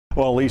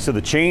Well, Lisa,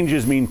 the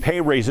changes mean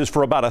pay raises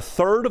for about a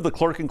third of the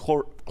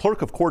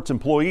clerk of court's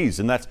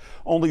employees, and that's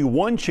only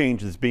one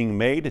change that's being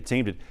made. It's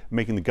aimed at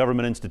making the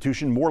government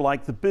institution more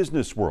like the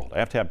business world.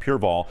 Aftab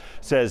Pureval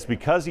says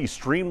because he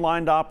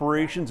streamlined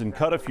operations and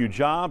cut a few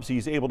jobs,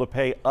 he's able to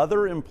pay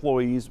other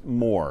employees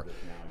more.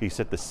 He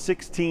set the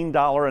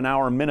 $16 an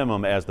hour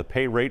minimum as the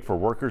pay rate for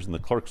workers in the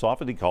clerk's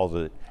office. He calls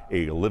it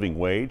a living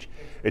wage.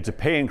 It's a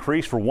pay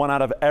increase for 1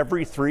 out of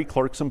every 3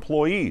 clerk's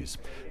employees.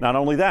 Not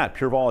only that,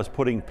 Pureval is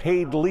putting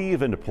paid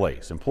leave into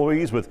place.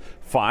 Employees with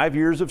 5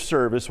 years of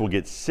service will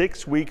get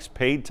 6 weeks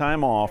paid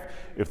time off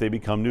if they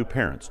become new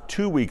parents,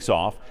 2 weeks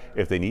off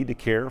if they need to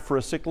care for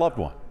a sick loved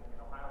one.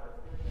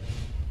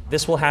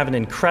 This will have an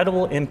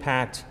incredible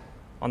impact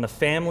on the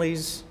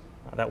families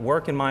that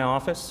work in my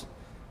office,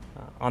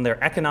 on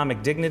their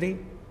economic dignity.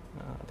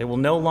 They will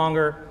no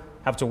longer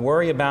have to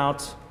worry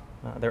about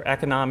their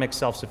economic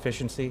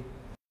self-sufficiency.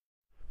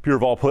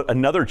 Pureval put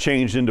another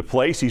change into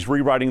place. He's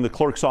rewriting the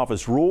clerk's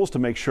office rules to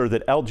make sure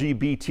that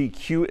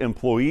LGBTQ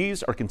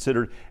employees are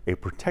considered a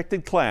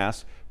protected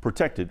class,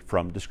 protected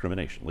from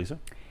discrimination. Lisa?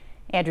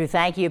 Andrew,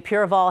 thank you.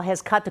 Pureval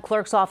has cut the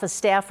clerk's office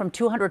staff from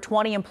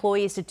 220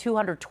 employees to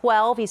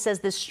 212. He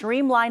says this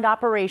streamlined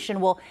operation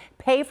will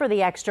pay for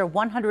the extra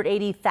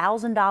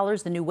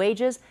 $180,000 the new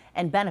wages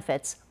and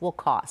benefits will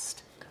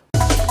cost.